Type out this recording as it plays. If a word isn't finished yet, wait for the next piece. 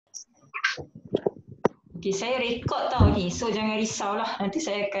Okay, saya rekod tau ni. So jangan risaulah. Nanti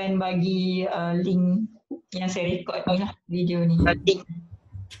saya akan bagi link yang saya rekod ni lah, video ni.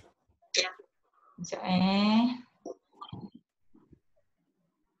 Sekejap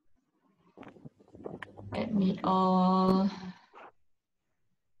Admit all.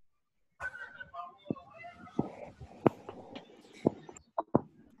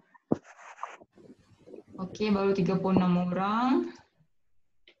 Okay, baru 36 orang.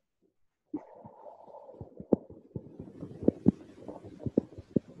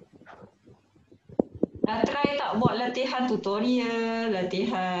 Dah try tak buat latihan tutorial,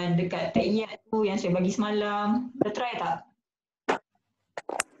 latihan dekat Taiyat tu yang saya bagi semalam? Dah try tak?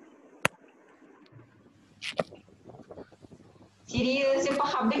 Serius, dia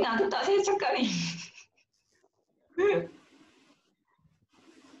faham dengar ke tak saya cakap ni?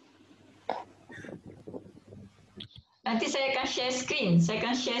 Nanti saya akan share screen. Saya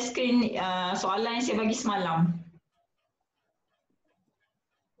akan share screen soalan yang saya bagi semalam.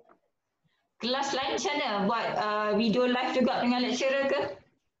 Kelas lain macam mana? Buat video live juga dengan lecturer ke?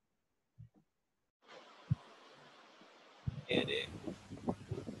 Ada.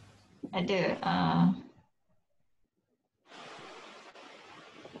 Ada.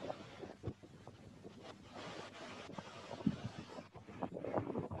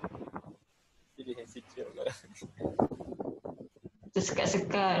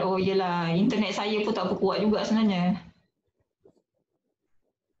 Tersekat-sekat. Oh yelah, internet saya pun tak kuat juga sebenarnya.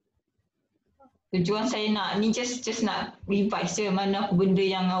 Tujuan saya nak ni just nak revise je mana apa benda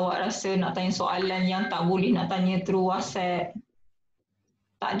yang awak rasa nak tanya soalan yang tak boleh nak tanya through WhatsApp.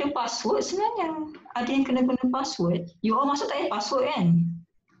 Tak ada password sebenarnya. Ada yang kena guna password. You all masuk tak ada password kan?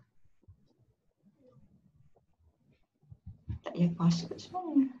 Tak ada password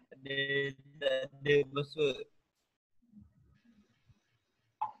sebenarnya. Tak ada password.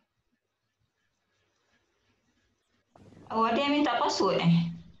 Oh, ada yang minta password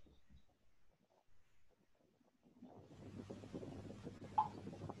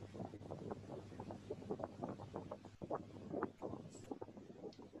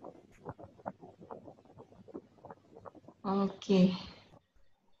Okey.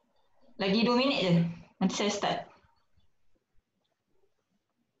 Lagi 2 minit je. Nanti saya start.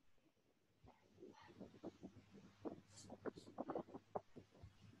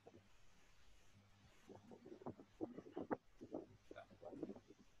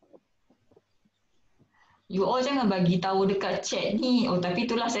 You all jangan bagi tahu dekat chat ni. Oh, tapi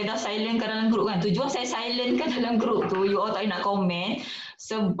itulah saya dah silentkan dalam grup kan. Tujuan saya silentkan dalam grup tu, you all tak nak komen.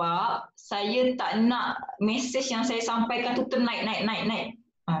 Sebab saya tak nak message yang saya sampaikan tu naik.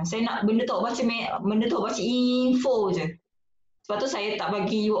 Saya nak benda tu baca info je. Sebab tu saya tak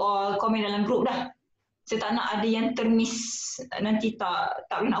bagi you all komen dalam grup dah. Saya tak nak ada yang termiss, nanti tak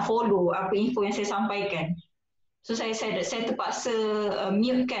nak follow apa info yang saya sampaikan. So saya terpaksa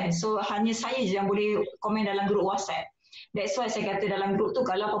mute kan. So hanya saya je yang boleh komen dalam grup WhatsApp. That's why saya kata dalam grup tu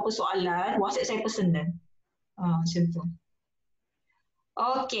kalau apa-apa soalan, WhatsApp saya personal. Macam tu.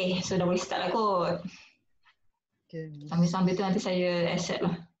 Okay, so dah boleh start lah kot. Okay. Sambil-sambil tu nanti saya accept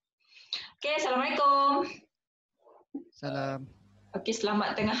lah. Okay, Assalamualaikum. Salam. Okay,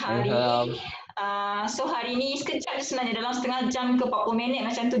 selamat tengah hari. So hari ni sekejap je sebenarnya, dalam setengah jam ke 40 minit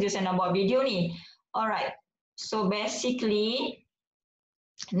macam tu je saya nak buat video ni. Alright. So basically,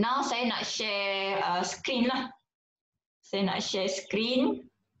 now saya nak share screen lah. Saya nak share screen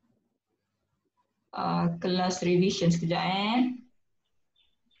kelas revision sekejap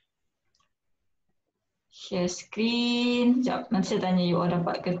Share screen. Sekejap, nanti saya tanya you all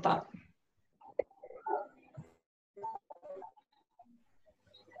dapat ke tak.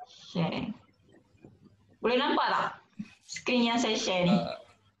 Share. Boleh nampak tak screen yang saya share ni?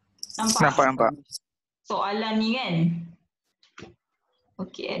 Nampak. Soalan ni kan.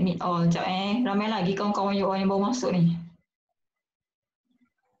 Okay, admit all. Sekejap ramai lagi kawan-kawan you all yang baru masuk ni.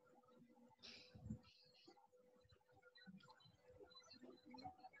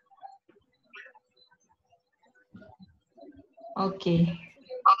 Okay.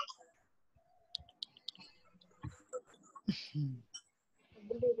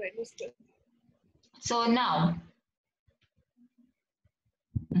 So now.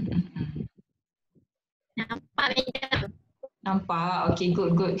 Nampak? Okay,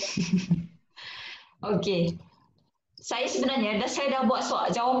 good. Okay. Saya sebenarnya saya dah buat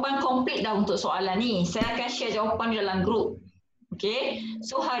jawapan komplit dah untuk soalan ni. Saya akan share jawapan di dalam grup. Okay.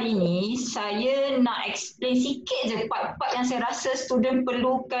 So hari ni saya nak explain sikit je part-part yang saya rasa student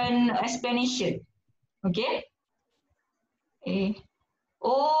perlukan explanation. Okay.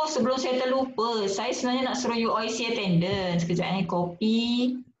 Oh, sebelum saya terlupa, saya sebenarnya nak suruh you all isi attendance. Sekejap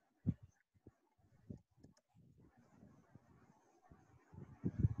copy.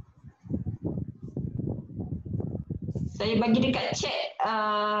 Saya bagi dekat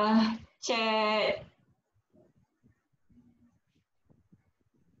chat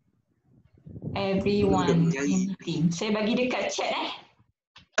everyone in meeting. Saya bagi dekat chat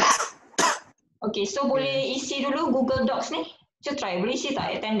Okay, so boleh isi dulu Google Docs ni. Cuba try, boleh isi tak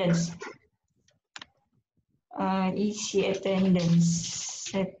attendance? Isi attendance.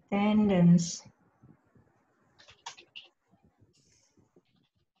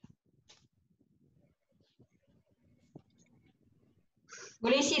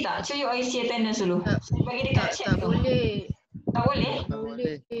 Boleh isi tak? Cuba you isi attendance dulu. Saya bagi dekat chat Tak tu. boleh. Tak boleh? Tak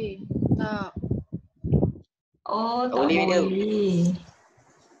boleh. Tak. Oh, tak boleh, boleh. Madam.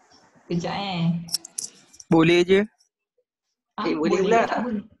 Kejap Boleh je. boleh ke pula. tak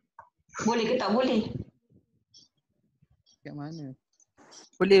boleh? Boleh ke tak boleh? Kat mana?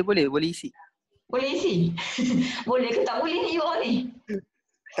 Boleh isi. Boleh isi? Boleh ke tak boleh ni you all ni?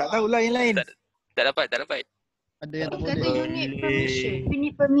 Tak tahulah yang lain. Tak dapat. Ada yang tak Kata boleh. unit permission.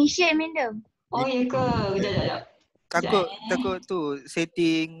 Unit permission, madam. Oh ya ke? Kejap. Takut tu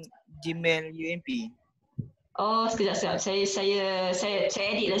setting Gmail UMP. Oh, sekejap. Saya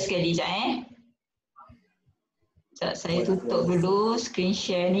edit lah sekali sekejap Sekejap, saya tutup dulu screen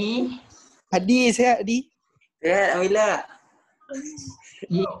share ni. Adi, sihat Adi? Ya, Alhamdulillah.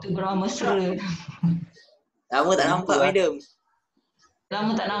 Itu berapa mesra. Lama tak nampak, madam.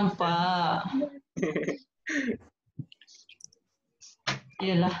 Lama tak nampak.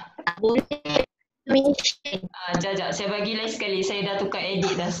 Yelah. Permission. Sekejap. Saya bagi lagi sekali. Saya dah tukar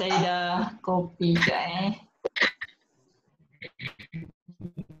edit dah. Saya dah copy sekejap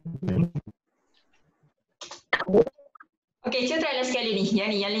Okay, cuba try lah sekali ni.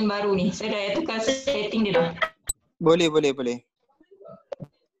 Yang link baru ni. Saya dah tukar setting dia dah. Boleh.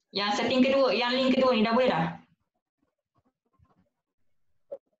 Yang setting kedua, yang link kedua ni dah boleh dah?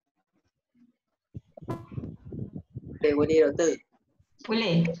 Boleh, doktor.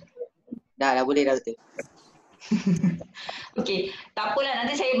 Boleh? Dah boleh dah, doktor. Okey, tak apalah,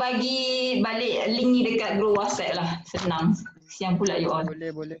 nanti saya bagi balik link ni dekat group WhatsApp lah. Senang. Siang pula you all.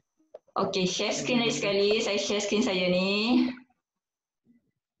 Boleh. Okey, share screen lagi sekali. Saya share screen saya ni.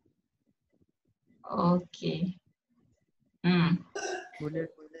 Okey.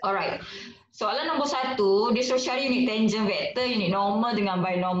 Boleh. Alright. Soalan nombor 1, dia suruh cari unit tangent vector, unit normal dengan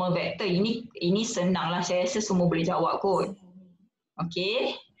binormal vector. Ini senang lah, saya rasa semua boleh jawab kot.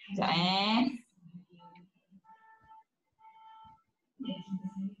 Okey. Sekejap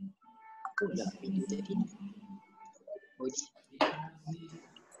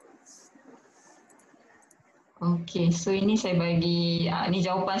Okay, so ini saya bagi, ni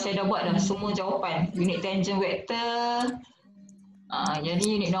jawapan saya dah buat dah, semua jawapan. Unit tangent vector, jadi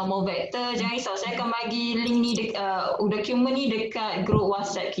unit normal vector, jangan risau, saya akan bagi link ni, dokumen ni dekat group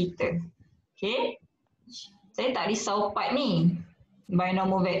WhatsApp kita. Okay, saya tak risau part ni.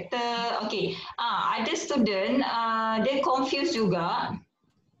 Binormal vector, okay. Ada student, dia confused juga.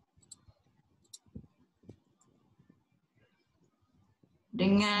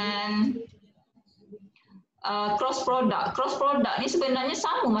 Dengan cross product. Cross product ni sebenarnya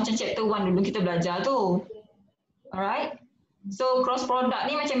sama macam chapter 1 dulu kita belajar tu. Alright. So cross product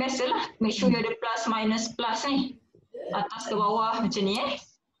ni macam biasalah. Make sure you ada plus minus plus ni. Atas ke bawah macam ni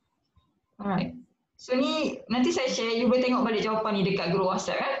Alright. So ni nanti saya share, you boleh tengok balik jawapan ni dekat group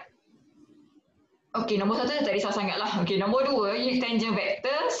WhatsApp Okay, nombor 1 tak risau sangat lah. Okay, nombor 2, unit tangent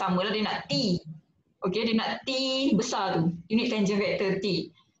vector sama lah dia nak T. Okay, dia nak T besar tu. Unit tangent vector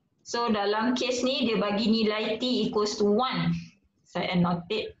T. So dalam kes ni dia bagi nilai T equals to 1. Saya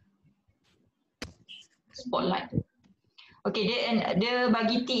annotate. Spotlight. Okay, dia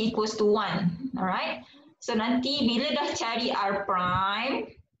bagi T equals to 1. Alright. So nanti bila dah cari R prime,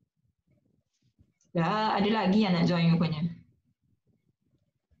 dah ada lagi yang nak join rupanya.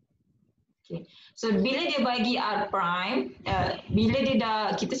 Okay. So bila dia bagi R prime, bila dia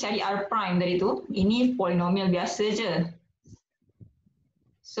kita cari R prime dari tu, ini polinomial biasa je.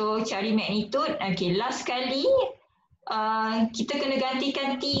 So cari magnitude, okay, last kali kita kena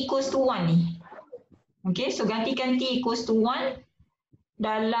gantikan T equals to 1 ni. Okay, so gantikan T equals to 1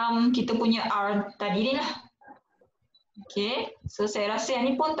 dalam kita punya R tadi ni lah. Okay, so saya rasa yang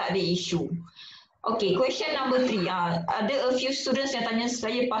ni pun tak ada isu. Okay, question number 3. Ada a few students yang tanya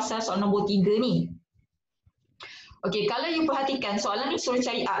saya pasal soalan nombor 3 ni. Okay, kalau you perhatikan soalan ni suruh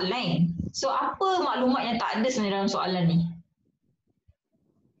cari arc length. So apa maklumat yang tak ada sebenarnya dalam soalan ni?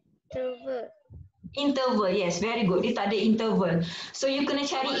 Interval, yes, very good. Dia tak ada interval. So you kena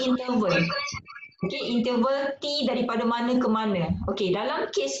cari interval. Okay, interval T daripada mana ke mana. Okay, dalam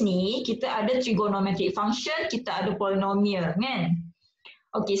kes ni kita ada trigonometric function, kita ada polynomial kan.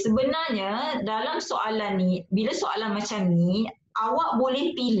 Okey, sebenarnya dalam soalan ni, bila soalan macam ni, awak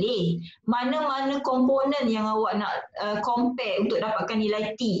boleh pilih mana-mana komponen yang awak nak compare untuk dapatkan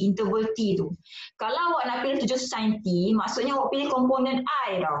nilai T, interval T tu. Kalau awak nak pilih 7 sin T, maksudnya awak pilih komponen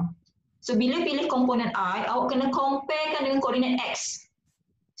I tau. So bila pilih komponen I, awak kena comparekan dengan koordinat X.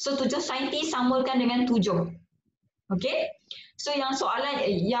 So 7 sin T samakan dengan 7. Okey? So yang soalan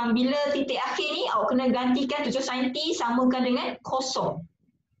yang bila titik akhir ni awak kena gantikan 7 sin T samakan dengan kosong.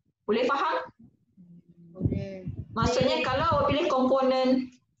 Boleh faham? Boleh. Maksudnya kalau awak pilih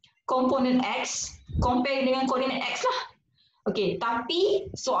komponen X, compare dengan koordinat X lah. Okey, tapi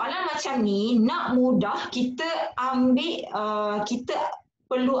soalan macam ni nak mudah kita ambil kita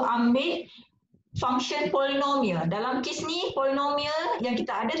perlu ambil function polinomial. Dalam kes ni polinomial yang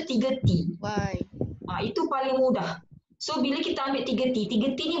kita ada 3T. Why? Itu paling mudah. So bila kita ambil 3T,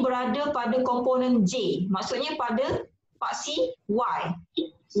 3T ni berada pada komponen J. Maksudnya pada paksi Y.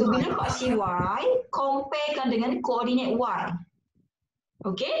 So bila paksi Y, comparekan dengan koordinat Y.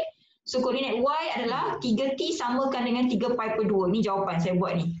 Okey? So koordinat Y adalah 3T samakan dengan 3π/2. Ni jawapan saya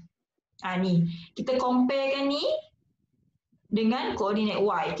buat ni. Ni. Kita comparekan ni dengan koordinat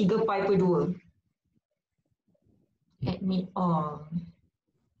Y, 3π/2. Admit all.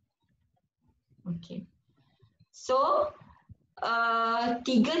 Okey. So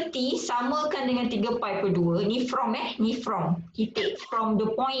 3T samakan dengan 3π/2. Ni from ni from. Titik from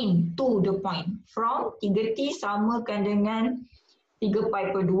the point to the point. From 3T samakan dengan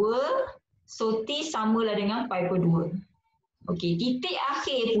 3π/2. So T samalah dengan π/2. Okey, titik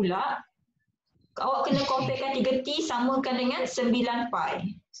akhir pula awak kena comparekan 3T samakan dengan 9π.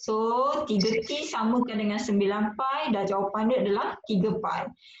 So 3T samakan dengan 9π, dah jawapan dia adalah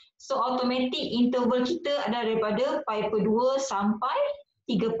 3π. So automatic interval kita adalah daripada π/2 sampai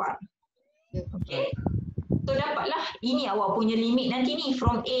 3π. Okey. So dapatlah ini awak punya limit nanti ni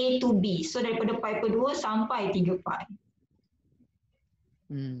from A to B. So daripada π/2 sampai 3π.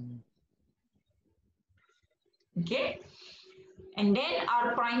 Okay. And then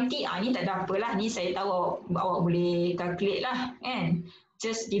R prime T, ni tak ada apalah. Ni saya tahu awak boleh calculate lah kan.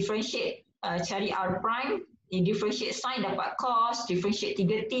 Just differentiate, cari R prime, differentiate sin dapat cos, differentiate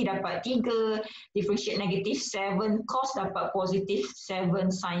 3T dapat 3, differentiate negative 7 cos dapat positive 7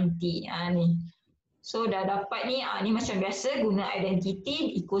 sin T. Ni. So dah dapat ni, ni macam biasa guna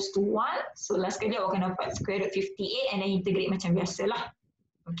identity equals to 1. So last kali awak akan dapat square root 58 and then integrate macam biasalah.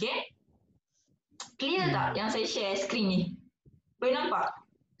 Okay. Clear tak yang saya share screen ni? Boleh nampak?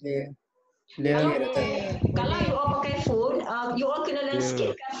 Kalau you all pakai phone, you all kena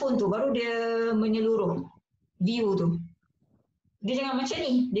landscapekan phone tu baru dia menyeluruh view tu. Dia jangan macam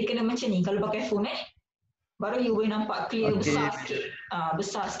ni, dia kena macam ni kalau pakai phone baru you boleh nampak clear besar sikit.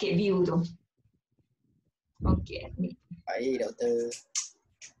 Besar sikit view tu. Okay. Baik doktor.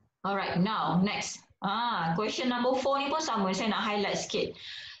 Alright, now next. Question number 4 ni pun sama, saya nak highlight sikit.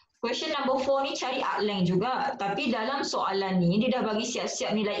 Question number 4 ni cari arc length juga. Tapi dalam soalan ni, dia dah bagi siap-siap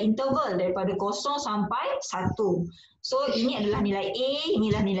nilai interval daripada 0 sampai 1. So, ini adalah nilai A,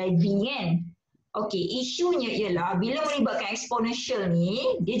 inilah nilai B kan. Okey, isunya ialah bila melibatkan exponential ni,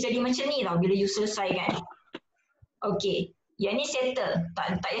 dia jadi macam ni tau bila you selesaikan. Okey, yang ni settle.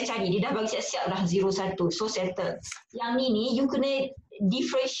 Tak payah cari, dia dah bagi siap-siap dah 0, 1. So, settle. Yang ni, you kena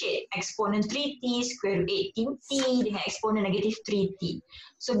differentiate exponent 3t square root 18t dengan exponent negatif 3t.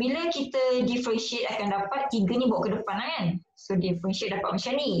 So bila kita differentiate akan dapat 3 ni bawa ke depan kan. So differentiate dapat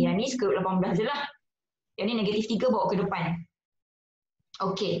macam ni. Yang ni square root 18 je lah. Yang ni negatif 3 bawa ke depan.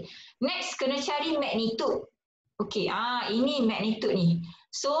 Okay. Next kena cari magnitude. Okay. Ini magnitude ni.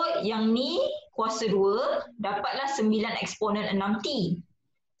 So yang ni kuasa 2 dapatlah 9 eksponen 6t.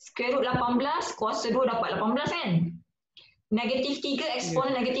 Square root 18 kuasa 2 dapat 18 kan. Negatif 3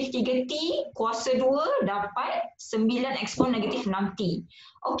 eksponen negatif 3t kuasa 2 dapat 9 eksponen negatif 6t.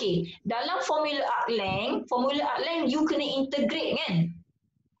 Okey, dalam formula arc length you kena integrate kan.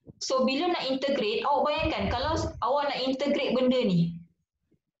 So bila nak integrate, awak bayangkan kalau awak nak integrate benda ni.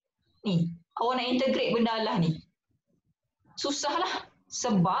 Ni, awak nak integrate benda lah ni. Susah lah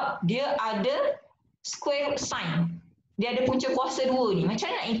sebab dia ada square root sign. Dia ada punca kuasa 2 ni. Macam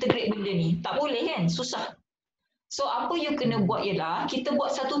mana nak integrate benda ni? Tak boleh kan? Susah. So apa you kena buat ialah kita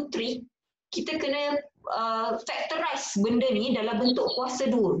buat satu trik, kita kena factorize benda ni dalam bentuk kuasa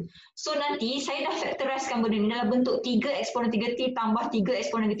 2. So nanti saya dah factorizekan benda ni dalam bentuk 3 eksponen 3t tambah 3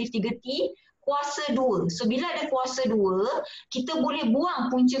 eksponen negatif 3t kuasa 2. So bila ada kuasa 2, kita boleh buang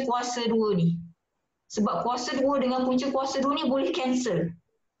punca kuasa 2 ni. Sebab kuasa 2 dengan punca kuasa 2 ni boleh cancel.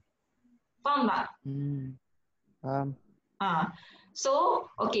 Faham tak? Faham. So,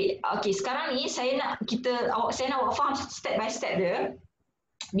 okey, sekarang ni saya nak awak faham step by step dia.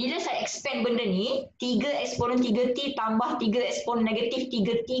 bila saya expand benda ni, 3 eksponen 3T tambah 3 eksponen negatif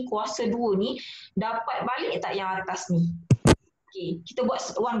 3T kuasa 2 ni, dapat balik tak yang atas ni? Okay, kita buat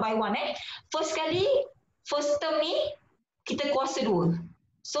one by one First kali, first term ni, kita kuasa 2.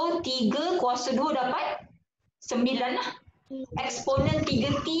 So 3 kuasa 2 dapat 9 lah. Eksponen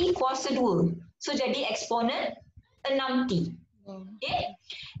 3T kuasa 2. So jadi eksponen 6T. Okay.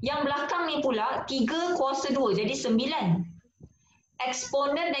 Yang belakang ni pula 3 kuasa 2 jadi 9.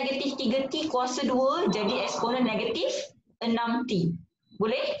 Eksponen negatif 3T kuasa 2 jadi eksponen negatif 6T.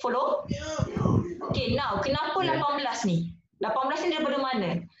 Boleh follow? Okay, now kenapa 18 ni? 18 ni daripada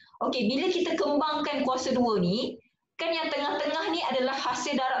mana? Okay, bila kita kembangkan kuasa 2 ni, kan yang tengah-tengah ni adalah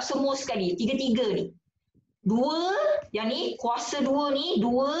hasil darab semua sekali, 3 ni. 2, yang ni kuasa 2 ni,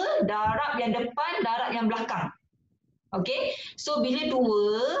 2 darab yang depan, darab yang belakang. Okay, so bila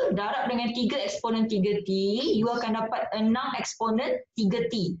 2 darab dengan 3 eksponen 3T, you akan dapat 6 eksponen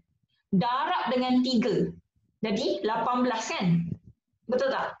 3T. Darab dengan 3, jadi 18 kan? Betul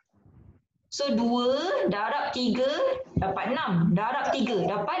tak? So 2 darab 3 dapat 6, darab 3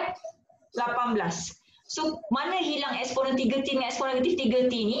 dapat 18. So mana hilang eksponen 3T dengan eksponen negatif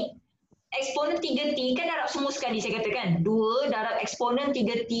 3T ni? Eksponen 3T kan darab semua sekali saya katakan. 2 darab eksponen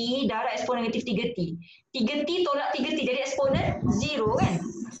 3T darab eksponen negatif 3T. 3T tolak 3T jadi eksponen 0 kan?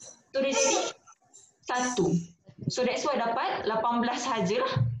 So dia jadi 1. So that's why dapat 18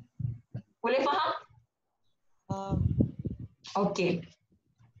 sajalah. Boleh faham? Okay.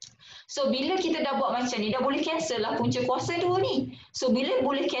 So bila kita dah buat macam ni, dah boleh cancel lah punca kuasa 2 ni. So bila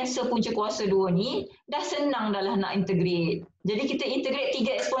boleh cancel punca kuasa 2 ni, dah senang dah lah nak integrate. Jadi kita integrate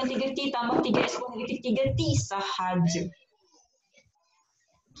 3 eksponen 3T tambah 3 eksponen negatif 3T sahaja.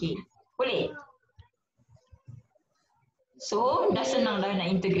 Okay, boleh? So dah senang dah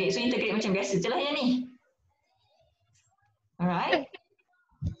nak integrate. So integrate macam biasa je lah yang ni. Alright.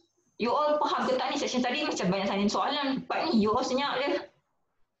 You all faham ke tak ni? Session tadi macam banyak tanya soalan. Part ni you all senyap je.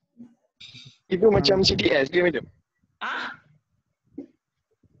 Itu macam CTS ke madam? Ah?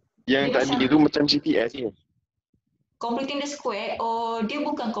 Yang Dia tadi macam- itu macam CTS ke? Completing the square, dia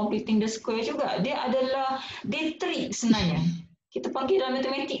bukan completing the square juga. Dia adalah, dia trik sebenarnya. Kita panggil dalam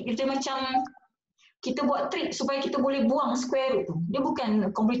matematik, kita macam, kita buat trik supaya kita boleh buang square root tu. Dia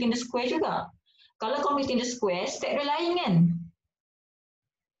bukan completing the square juga. Kalau completing the square, step dia lain kan?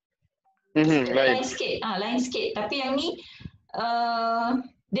 Lain. Lain sikit. Lain sikit. Tapi yang ni,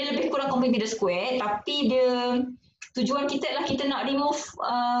 dia lebih kurang completing the square, tapi dia, tujuan kita adalah kita nak remove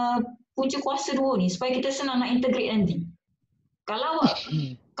punca kuasa 2 ni supaya kita senang nak integrate nanti. Kalau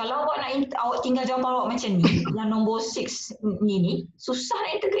awak nak awak tinggal jawapan awak macam ni, yang nombor 6 ni susah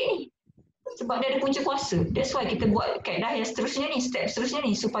nak integrate ni. Sebab dia ada punca kuasa. That's why kita buat kaedah yang seterusnya ni, step seterusnya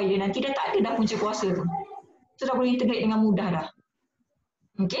ni supaya nanti dah tak ada dah punca kuasa tu. So dah boleh integrate dengan mudah dah.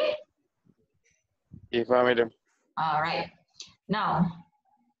 Okay? Okay, faham madam. Alright. Now,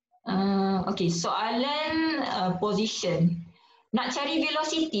 okay, soalan position. Nak cari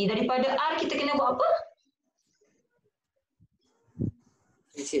velocity daripada R kita kena buat apa?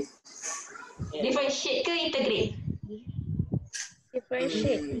 Differentiate ke integrate?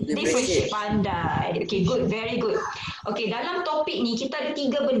 Differentiate. Pandai. Okay, good. Very good. Okay, dalam topik ni kita ada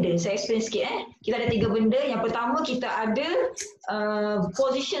 3 benda. Saya explain sikit Kita ada 3 benda. Yang pertama kita ada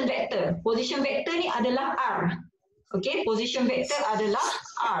position vector. Position vector ni adalah R. Okay, position vector adalah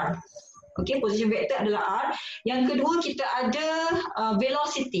R. Okay, position vector adalah R. Yang kedua kita ada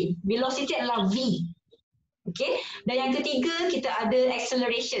velocity. Velocity adalah V. Okay, dan yang ketiga kita ada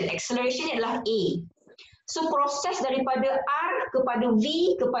acceleration. Acceleration ni adalah A. So proses daripada R kepada V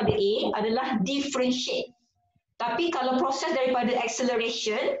kepada A adalah differentiate. Tapi kalau proses daripada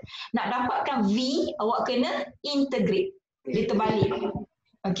acceleration, nak dapatkan V, awak kena integrate. Dia terbalik.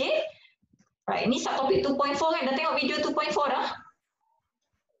 Okay. Right, ini subtopik 2.4 kan? Dah tengok video 2.4 dah?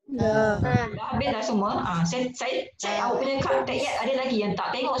 Dah habis dah semua. Saya check awak punya tag yet ada lagi yang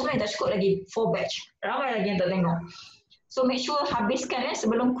tak tengok sebenarnya, tak cukup lagi 4 batch. Ramai lagi yang tak tengok. So make sure habiskan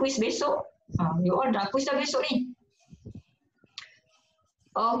sebelum quiz besok. You all dah quiz dah besok ni.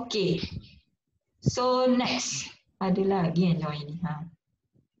 Okay. So next. Ada lagi yang join ni.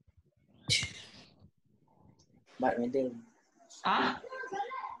 Mat madam.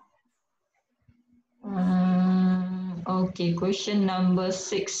 Okay, question number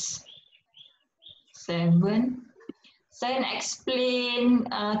 6. 7. Saya nak explain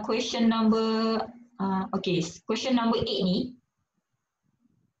question number question number 8 ni.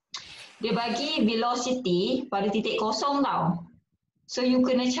 Dia bagi velocity pada titik kosong tau. So you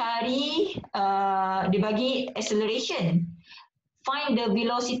kena cari dia bagi acceleration. Find the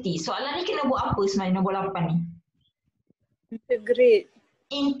velocity. Soalan ni kena buat apa sebenarnya nombor 8 ni? Integrate.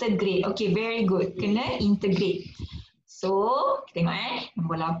 integrate. Okay, very good. Kena integrate. So, kita tengok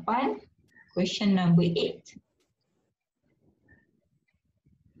nombor 8. Question number 8.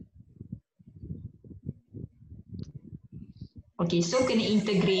 Okay, so kena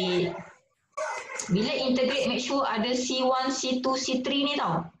integrate. Bila integrate, make sure ada C1, C2, C3 ni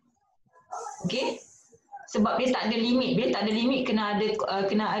tau. Okay. Sebab dia tak ada limit. Bila tak ada limit, kena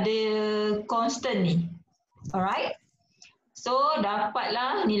ada constant ni. Alright. So,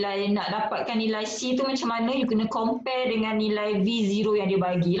 dapatlah nilai, nak dapatkan nilai C tu macam mana, you kena compare dengan nilai V0 yang dia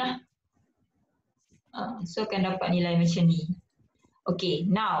bagilah. So, akan dapat nilai macam ni. Okay,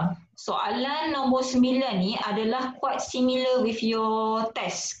 now soalan nombor 9 ni adalah quite similar with your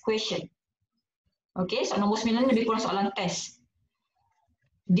test question. Okay, soalan nombor 9 lebih kurang soalan test.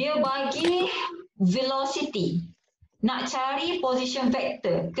 Dia bagi velocity. Nak cari position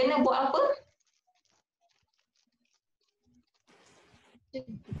vector, kena buat apa?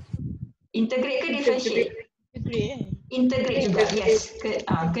 Integrate ke differentiate? Integrate juga, yes.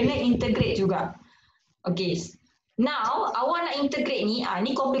 Kena integrate juga. Okay. Now, awak nak integrate ni,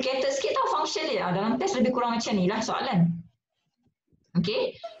 ni complicated sikit tau function dia. Dalam test lebih kurang macam ni lah soalan.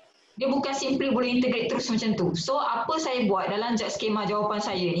 Okay. Dia bukan simply boleh integrate terus macam tu. So, apa saya buat dalam skema jawapan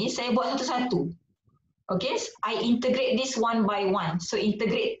saya ni, saya buat satu-satu. Okay. I integrate this one by one. So,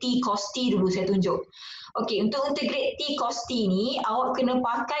 integrate T cos T dulu saya tunjuk. Okay. Untuk integrate T cos T ni, awak kena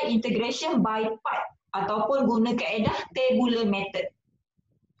pakai integration by part ataupun guna kaedah tabular method.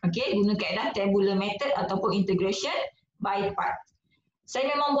 Okay, guna kaedah tabular method ataupun integration by part. Saya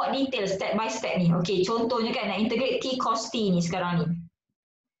memang buat detail step by step ni. Okay, contohnya kan nak integrate T cos T ni sekarang ni.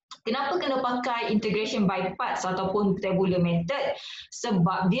 Kenapa kena pakai integration by parts ataupun tabular method?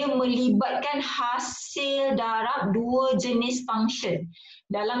 Sebab dia melibatkan hasil darab dua jenis function.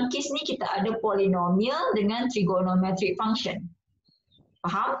 Dalam kes ni kita ada polynomial dengan trigonometric function.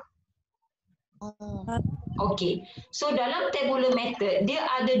 Faham? Okay, so dalam tabular method, dia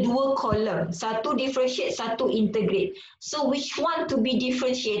ada dua kolom. Satu differentiate, satu integrate. So which one to be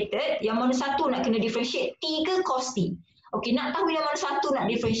differentiated? Yang mana satu nak kena differentiate? T ke cos T? Okay, nak tahu yang mana satu nak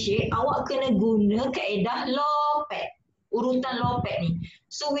differentiate, awak kena guna kaedah Lopez. Urutan Lopez ni.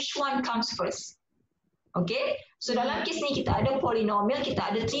 So which one comes first? Okay, so dalam kes ni kita ada polynomial,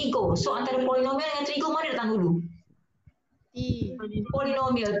 kita ada trigo. So antara polynomial dengan trigo mana datang dulu? T.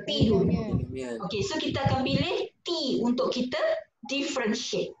 Polynomial T dulu. Okay, so kita akan pilih T untuk kita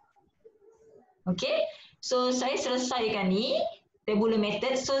differentiate. Okay, so saya selesaikan ni tabular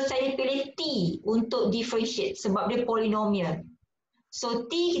method. So saya pilih T untuk differentiate sebab dia polynomial. So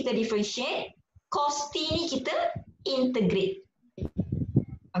T kita differentiate, cos T ni kita integrate.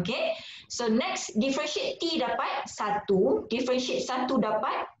 Okay, so next differentiate T dapat 1, differentiate 1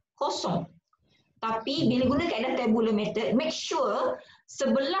 dapat 0. Tapi bila guna kaedah tabular method, make sure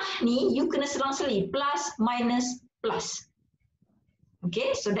sebelah ni you kena selang-seli, plus, minus, plus.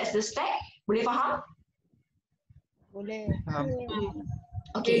 Okay, so that's the step. Boleh faham? Boleh.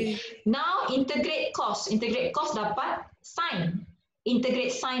 Okay, now integrate cos. Integrate cos dapat sin.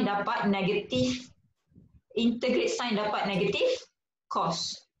 Integrate sin dapat negatif. Integrate sin dapat negatif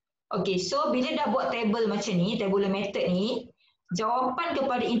cos. Okay, so bila dah buat table macam ni, tabular method ni, jawapan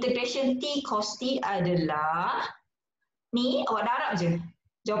kepada integration T cos T adalah ni, awak darab je.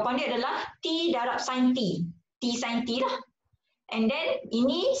 Jawapan dia adalah T darab sin T. T sin T lah. And then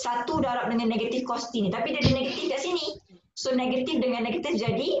ini satu darab dengan negatif cos T ni. Tapi dia ada negatif kat sini. So negatif dengan negatif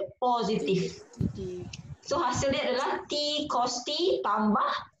jadi positif. So hasil dia adalah T cos T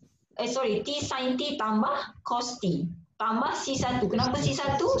tambah T sin T tambah cos T. Tambah C1. Kenapa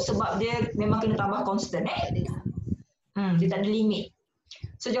C1? Sebab dia memang kena tambah constant. Dia tak ada limit.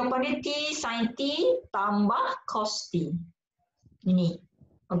 So jawapan dia T sin T tambah cos T. Ini.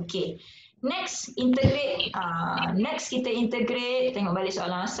 Okay. Next integrate. Next kita integrate. Tengok balik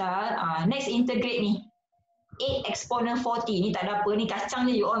soalan asal. Next integrate ni. 8 exponent 40. Ni tak ada apa. Ni kacang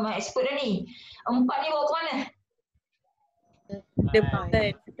je. You all memang expert dah ni. 4 ni bawa ke mana? Depan.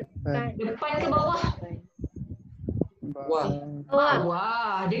 Depan ke bawah?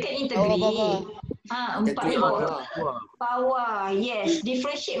 Bawah. Dia kan integrate. 4 ni bawa bawah. Yes.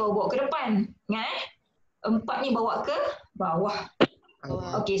 Differentiate bawa ke depan. Ingat 4 ni bawa ke bawah.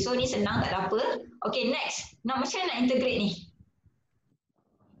 Okay, so ni senang, tak ada apa. Okay, next. Macam mana nak integrate ni?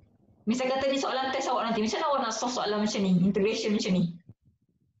 Misal kata ni soalan test awak nanti. Macam mana awak nak solve soalan macam ni? Integration macam ni.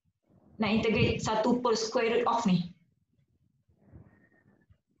 Nak integrate 1 per square root of ni.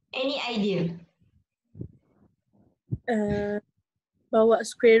 Any idea? Bawa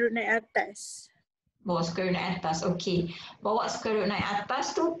square root naik atas. Bawa square root naik atas. Okey. Bawa square root naik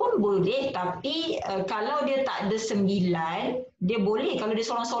atas tu pun boleh, tapi kalau dia tak ada 9, dia boleh. Kalau dia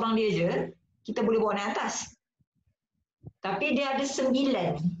seorang-seorang dia je, kita boleh bawa naik atas. Tapi dia ada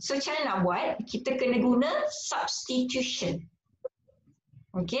 9. So cara nak buat, kita kena guna substitution.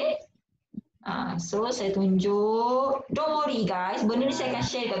 Okey. So saya tunjuk. Don't worry guys, benda ni saya akan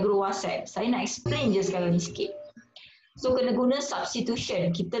share kat group WhatsApp. Saya nak explain je sekarang ni sikit. So kena guna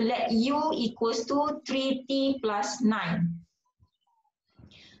substitution. Kita let u equals to 3t plus 9.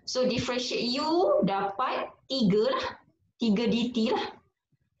 So differentiate u dapat 3 lah. 3 dt lah.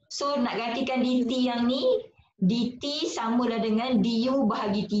 So nak gantikan dt yang ni, dt samalah dengan du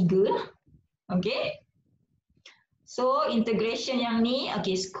bahagi 3 lah. Okay. So integration yang ni,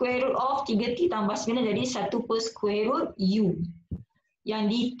 okay, square root of 3t tambah 9 jadi 1 per square root u.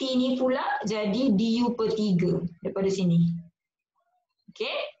 Yang dt ni pula jadi du per 3 daripada sini.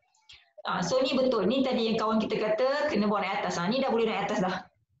 Okay. So ni betul. Ni tadi yang kawan kita kata kena bawa naik atas. Ni dah boleh naik atas dah.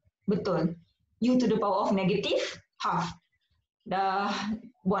 Betul. U to the power of negative half. Dah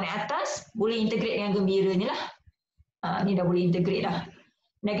bawa naik atas, boleh integrate dengan gembiranya lah. Ni dah boleh integrate dah.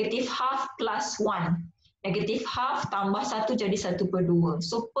 Negative half plus 1. Negative half tambah 1 jadi 1 per 2.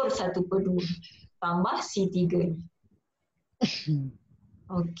 So per 1 per 2 tambah C3 ni.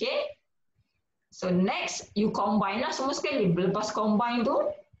 Okay. So next, you combine lah semua sekali. Lepas combine tu,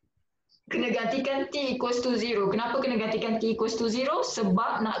 kena gantikan T equals to 0. Kenapa kena gantikan T equals to 0?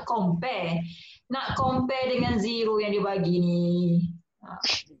 Sebab nak compare. Nak compare dengan 0 yang dia bagi ni.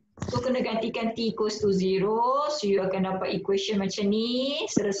 So kena gantikan T equals to 0. So you akan dapat equation macam ni.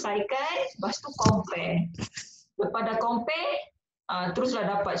 Selesaikan. Lepas tu compare. Lepas dah compare, teruslah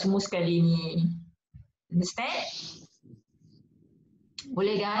dapat semua sekali ni. Understand?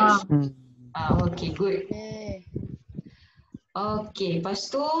 Boleh guys? Okay, good. Okay,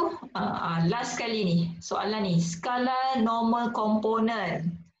 lepas tu last kali ni, soalan ni. Skala normal component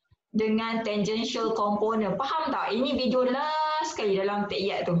dengan tangential component. Faham tak? Ini video last sekali dalam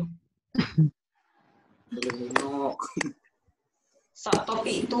TIAT tu. Belum tengok.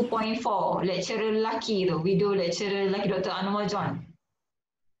 Subtopik 2.4, lecturer lelaki tu. Video lecturer lelaki Dr. Anwar John.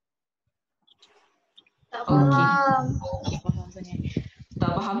 Tak faham. Tak faham sangat.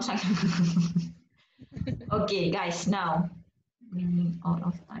 Tak faham sangat. Okay guys, now. Out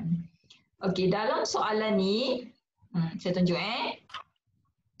of time. Okay, dalam soalan ni, saya tunjuk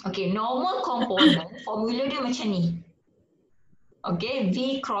Okay, normal component, formula dia macam ni. Okay,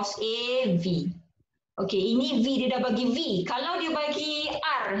 V cross A, V. Okay, ini V, dia dah bagi V. Kalau dia bagi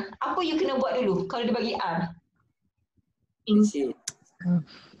R, apa you kena buat dulu kalau dia bagi R? Differentiate.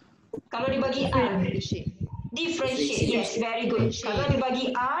 Kalau dia bagi R, differentiate. Yes, very good. Kalau dia bagi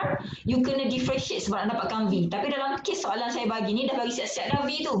R, you kena differentiate sebab nak dapatkan V. Tapi dalam kes soalan saya bagi ni, dah bagi siap-siap dah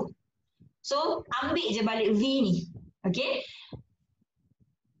V tu. So, ambil je balik V ni. Okay.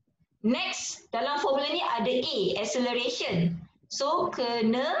 Next, dalam formula ni ada A, acceleration. So,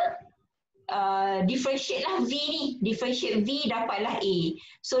 kena differentiate lah V ni. Differentiate V dapatlah A.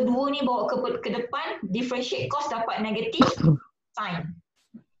 So, 2 ni bawa ke depan, differentiate cos dapat negative sign.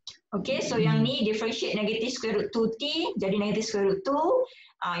 Okay, so yang ni differentiate negative square root 2t jadi negative square root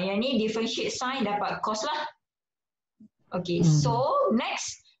 2. Yang ni differentiate sign dapat cos lah. Okay, so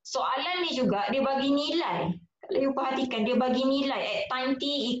next soalan ni juga dia bagi nilai. Kalau you perhatikan dia bagi nilai at time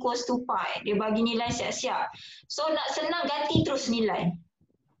t equals to pi. Dia bagi nilai siap-siap. So nak senang ganti terus nilai.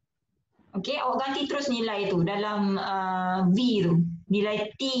 Okay, awak ganti terus nilai tu dalam V tu.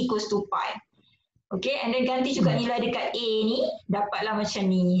 Nilai t equals to pi. Okay, and then ganti juga nilai dekat A ni, dapatlah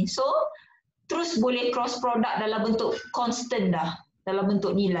macam ni. So, terus boleh cross product dalam bentuk constant dah, dalam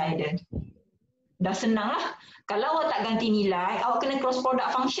bentuk nilai dia. Dah senang lah. Kalau awak tak ganti nilai, awak kena cross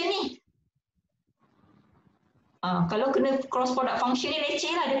product function ni. Kalau kena cross product function ni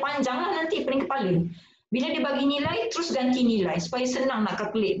leceh lah, dia panjang lah nanti pening kepala. Bila dia bagi nilai, terus ganti nilai supaya senang nak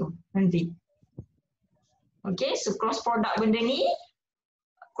calculate tu nanti. Okay, so cross product benda ni,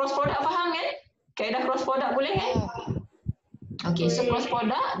 cross product faham kan? Kaedah cross product boleh kan? Okay, so cross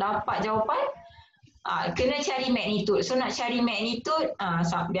product dapat jawapan. Kena cari magnitude. So nak cari magnitude,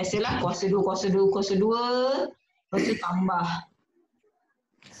 biasalah kuasa 2, kuasa 2, kuasa 2. Lepas tu tambah.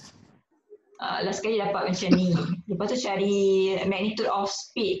 Last kali dapat macam ni. Lepas tu cari magnitude of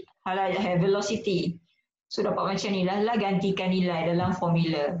speed. Velocity. So dapat macam ni lah. Gantikan nilai dalam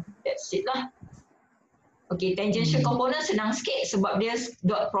formula. That's it lah. Okay, tangential component senang sikit sebab dia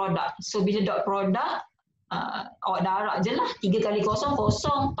dot product. So bila dot product, awak darab je lah. 3 kali kosong,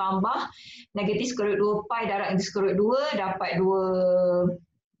 kosong tambah negatif square root 2 pi darab negatif square root 2 dapat 2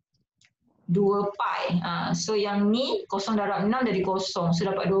 pi. So yang ni kosong darab 6 dari kosong.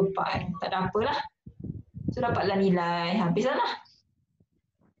 So dapat 2 pi. Tak ada apalah. So dapatlah nilai. Habislah lah.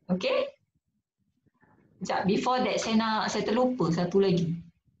 Okay? Sekejap, before that saya terlupa satu lagi.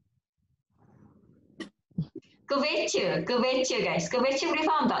 Curvature guys. Curvature boleh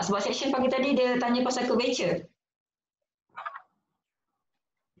faham tak? Sebab section pagi tadi dia tanya pasal curvature.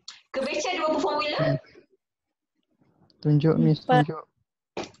 Curvature ada berapa formula? Tunjuk Miss, tunjuk.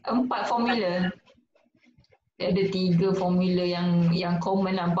 4 formula. Ada 3 formula yang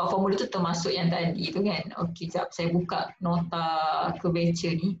common lah. 4 formula tu termasuk yang tadi tu kan. Okey, sekejap saya buka nota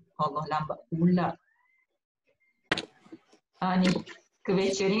curvature ni. Allah, lambat pula. Ni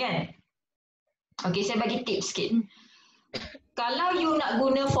curvature ni kan. Okey, saya bagi tips sikit. Kalau you nak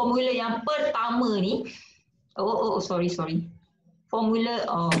guna formula yang pertama ni, sorry. Formula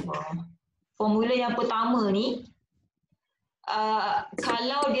yang pertama ni,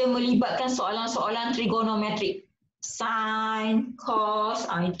 kalau dia melibatkan soalan-soalan trigonometrik, sin, cos,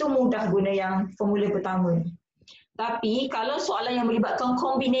 itu mudah guna yang formula pertama ni. Tapi kalau soalan yang melibatkan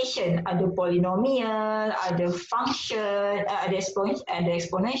combination, ada polynomial, ada function, ada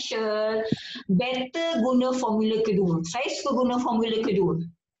exponential, better guna formula kedua. Saya suka guna formula kedua.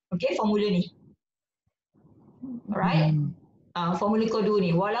 Okay, formula ni. Alright? Formula kedua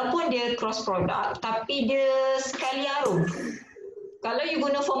ni. Walaupun dia cross product, tapi dia sekali arum. Kalau you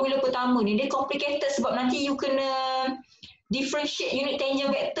guna formula pertama ni, dia complicated sebab nanti you kena differentiate unit tangent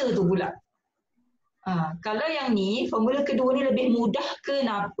vector tu pula. Kalau yang ni, formula kedua ni lebih mudah.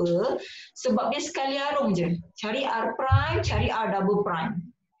 Kenapa? Sebab dia sekali arum je. Cari R prime, cari R double prime.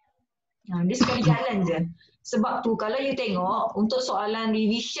 Dia sekali jalan je. Sebab tu kalau you tengok, untuk soalan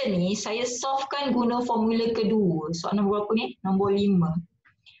revision ni, saya solvekan guna formula kedua. Soalan nombor berapa ni? Nombor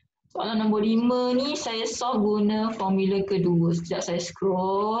 5. Soalan nombor 5 ni, saya solve guna formula kedua. Sekejap saya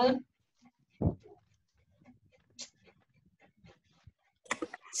scroll.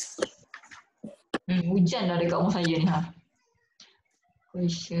 Hujan dah dekat rumah saya ni.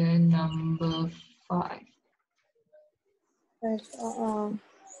 Question number 5.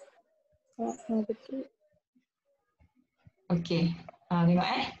 Okay. Tengok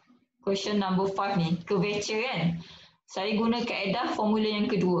Question number 5 ni. Curvature kan. Saya guna kaedah formula yang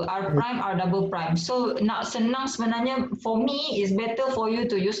kedua. R prime, R double prime. So nak senang sebenarnya, for me is better for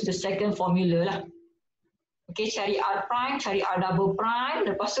you to use the second formula lah. Okay, cari R prime, cari R double prime.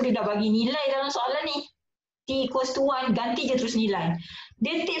 Lepas tu dia dah bagi nilai dalam soalan ni. T equals to 1, ganti je terus nilai.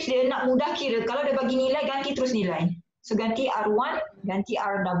 Dia tips dia nak mudah kira. Kalau dia bagi nilai, ganti terus nilai. So ganti R1, ganti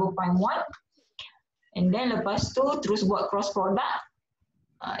R double prime 1. And then lepas tu terus buat cross product.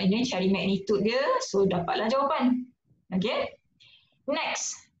 And then cari magnitude dia. So dapatlah jawapan. Okay.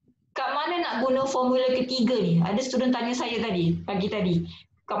 Next. Kat mana nak guna formula ketiga ni? Ada student tanya saya pagi tadi.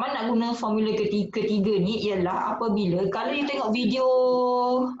 Kat mana nak guna formula ketiga ni ialah apabila kalau you tengok video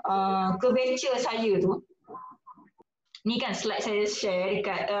curvature saya tu. Ni kan slide saya share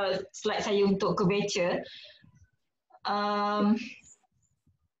dekat slide saya untuk curvature.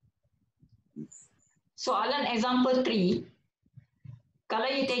 Soalan example 3. Kalau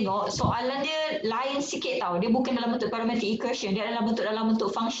you tengok soalan dia lain sikit tau. Dia bukan dalam bentuk parametric equation, dia dalam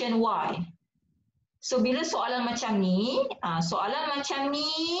bentuk function y. So bila soalan macam ni,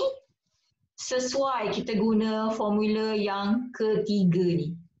 sesuai kita guna formula yang ketiga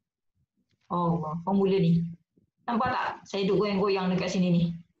ni. Formula ni. Nampak tak? Saya duduk goyang-goyang dekat sini ni.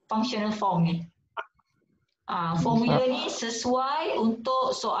 Functional form ni. Formula ni sesuai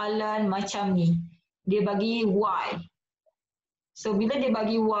untuk soalan macam ni. Dia bagi y. So bila dia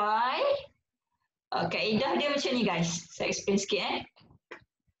bagi y, kaedah dia macam ni guys. Saya explain sikit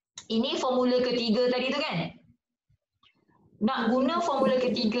Ini formula ketiga tadi tu kan. Nak guna formula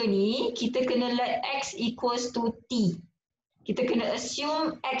ketiga ni, kita kena let x equals to t. Kita kena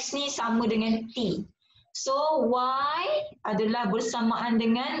assume x ni sama dengan t. So y adalah bersamaan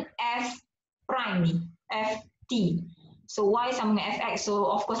dengan f prime ni, ft. So y sama dengan fx, so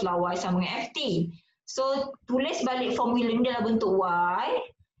of course lah y sama dengan ft. So tulis balik formula ni dalam bentuk y,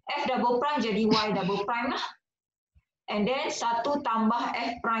 f double prime jadi y double prime lah. And then 1 tambah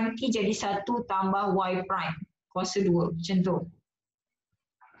f prime t jadi 1 tambah y prime. Kuasa 2, macam tu.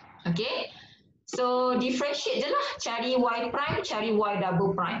 Okay. So differentiate je lah. Cari y prime, cari y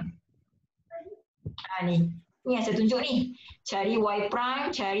double prime. Ni yang saya tunjuk ni. Cari y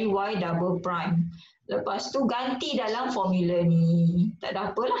prime, cari y double prime. Lepas tu ganti dalam formula ni. Tak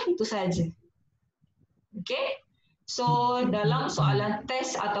ada apalah, itu saja. Okay. So dalam soalan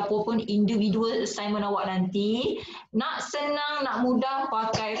test ataupun individual assignment awak nanti, nak senang, nak mudah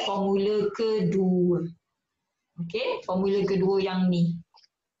pakai formula kedua. Okay, formula kedua yang ni.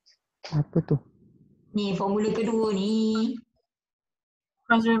 Apa tu? Ni formula kedua ni.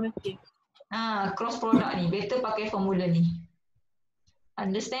 Konservatif. Cross product ni. Better pakai formula ni.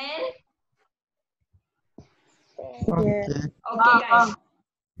 Understand? Okay. Okay guys.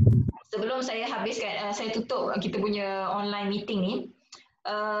 Sebelum saya habiskan, saya tutup kita punya online meeting ni.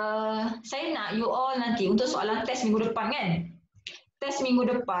 Saya nak you all nanti untuk soalan test minggu depan kan. Test minggu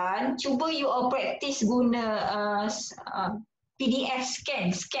depan, cuba you all practice guna PDF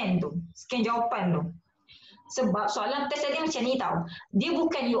scan tu. Scan jawapan tu. Sebab soalan test tadi macam ni tau. Dia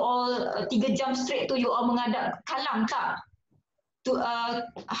bukan you all 3 jam straight tu you all menghadap kalam tak.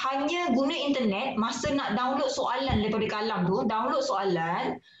 Hanya guna internet masa nak download soalan daripada kalam tu, download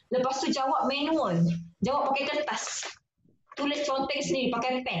soalan, lepas tu jawab manual. Jawab pakai kertas. Tulis conteng sendiri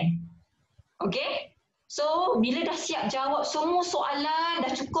pakai pen. Okay? So, bila dah siap jawab semua soalan,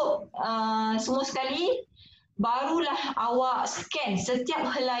 dah cukup semua sekali, barulah awak scan setiap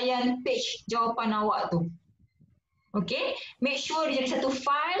helaian page jawapan awak tu. Okay, make sure dia jadi satu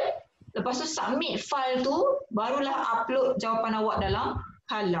file, lepas tu submit file tu, barulah upload jawapan awak dalam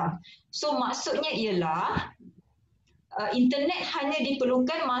kalam. So maksudnya ialah internet hanya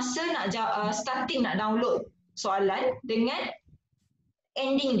diperlukan masa nak starting nak download soalan dengan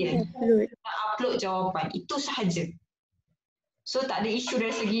ending dia, nak upload jawapan. Itu sahaja. So tak ada isu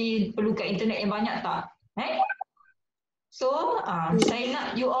dari segi perlukan internet yang banyak tak? So, saya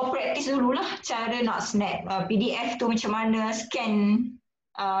nak you all practice dululah cara nak snap PDF tu macam mana, scan.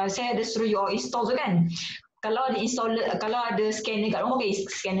 Saya ada suruh you all install tu kan. Kalau ada scanner kat rumah, okay,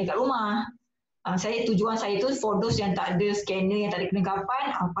 scanner kat rumah. Tujuan saya tu for those yang tak ada scanner, yang tak ada kelengkapan,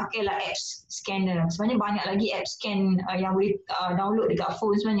 pakailah apps scanner. Sebenarnya banyak lagi apps scan yang boleh download dekat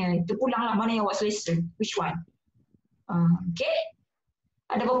phone sebenarnya. Itu pulanglah mana yang awak selesa. Which one? Okay.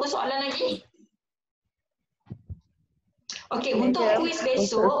 Ada berapa soalan lagi? Okey, untuk kuis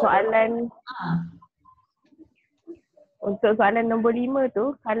besok. Untuk soalan nombor 5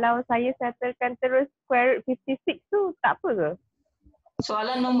 tu, kalau saya settlekan terus square root 56 tu, tak apa ke?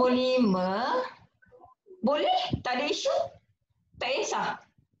 Soalan nombor 5, boleh, tak ada isu. Tak kisah.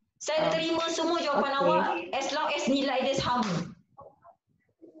 Saya terima semua jawapan awak as long as nilai dia sama.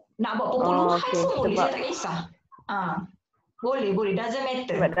 Nak buat perpuluhan semua boleh, saya tak kisah. Boleh, doesn't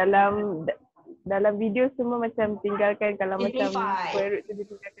matter. Sebab dalam video semua macam tinggalkan kalau macam square root tu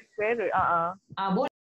ditinggalkan square root. Boleh.